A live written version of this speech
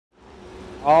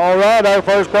All right, our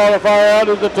first qualifier out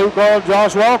is the 2-car of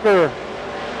Josh Walker.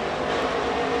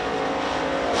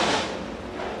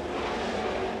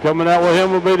 Coming out with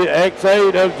him will be the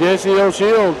X8 of Jesse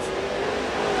O'Shields.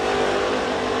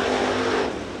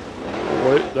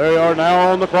 They are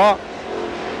now on the clock.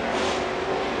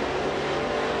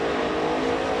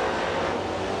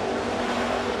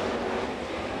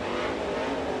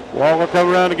 Walker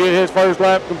coming around to get his first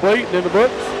lap complete in the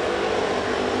books.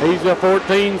 He's a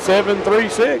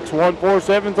 14.736,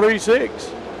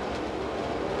 14736.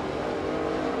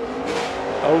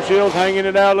 O'Shields hanging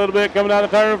it out a little bit coming out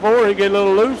of turn 4. He get a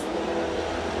little loose.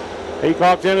 He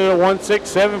clocks in at a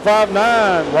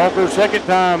 16759. Walker's second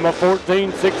time, a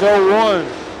 14.601.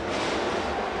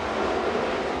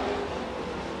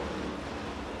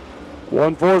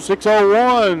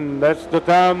 14601. That's the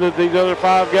time that these other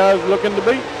 5 guys are looking to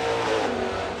beat.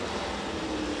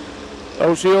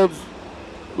 O'Shields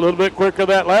a little bit quicker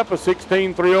that lap, a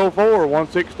 16.304,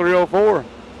 16304.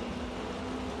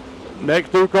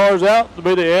 Next 2 cars out to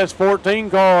be the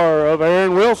S14 car of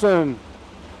Aaron Wilson.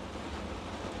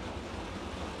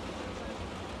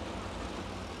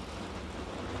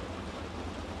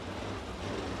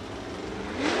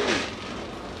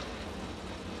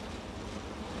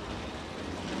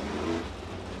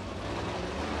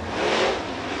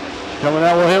 Coming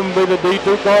out with him will be the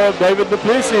D2 car of David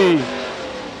Duplessis.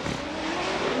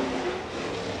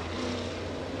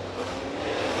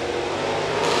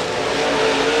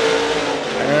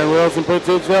 Aaron Wilson puts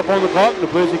himself on the clock.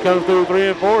 Duplessis comes through 3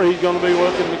 and 4. He's going to be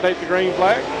looking to take the green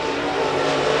flag.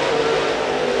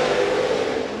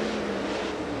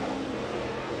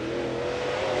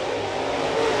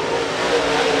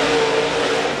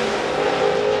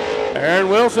 Aaron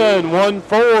Wilson,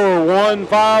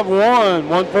 14151,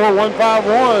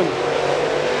 14151.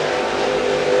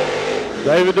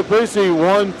 David Duplessis,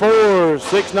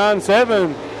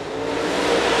 14697.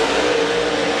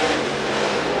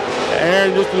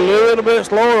 Aaron just a little bit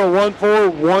slower,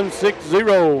 14160.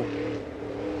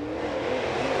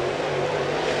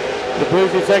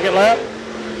 Duplessis second lap,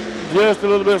 just a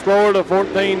little bit slower to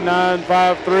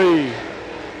 14953.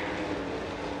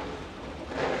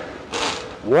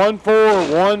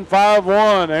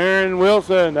 14151, Aaron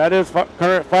Wilson. That is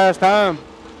current fast time.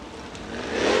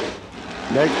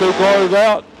 Next 2 cars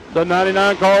out, the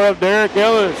 99 car of Derek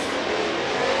Ellis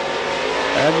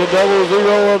and the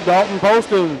 00 of Dalton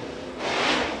Poston.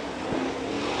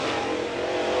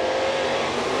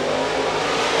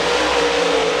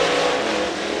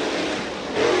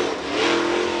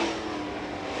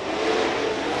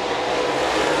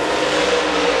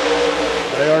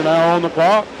 They are now on the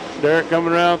clock. Derek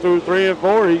coming around through 3 and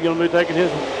 4. He's going to be taking his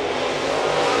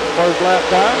first lap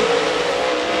time.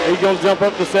 He's going to jump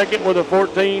up to second with a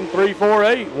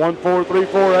 14.348,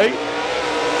 14348.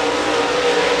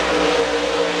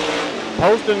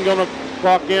 Poston going to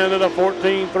clock in at a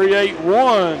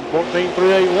 14.381,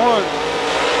 14.381.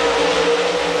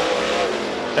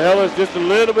 Ellis just a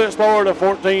little bit slower to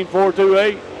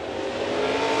 14.428.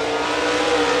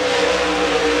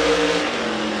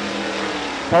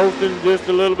 Poston just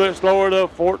a little bit slower to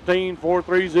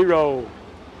 14.430.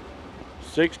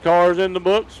 6 cars in the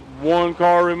books, 1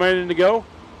 car remaining to go.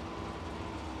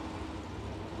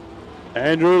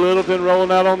 Andrew Littleton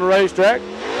rolling out on the racetrack.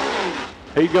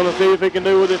 He's going to see if he can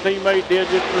do what his teammate did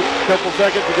just a couple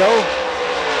seconds ago.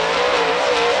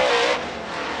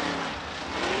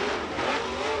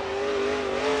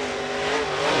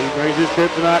 He brings his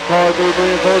kryptonite car through 3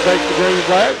 and 4, takes the green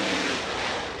flag.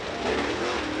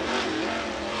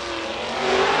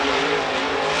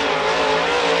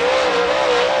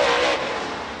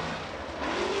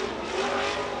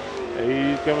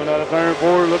 Coming out of turn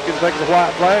 4, looking to take the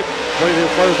white flag, complete his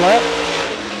first lap.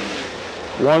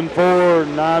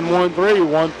 14913,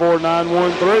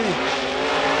 14913.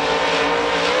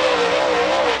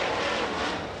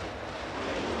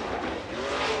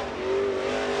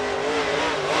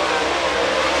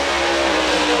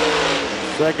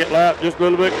 Second lap just a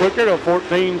little bit quicker to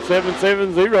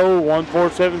 14.770,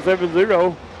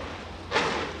 14770.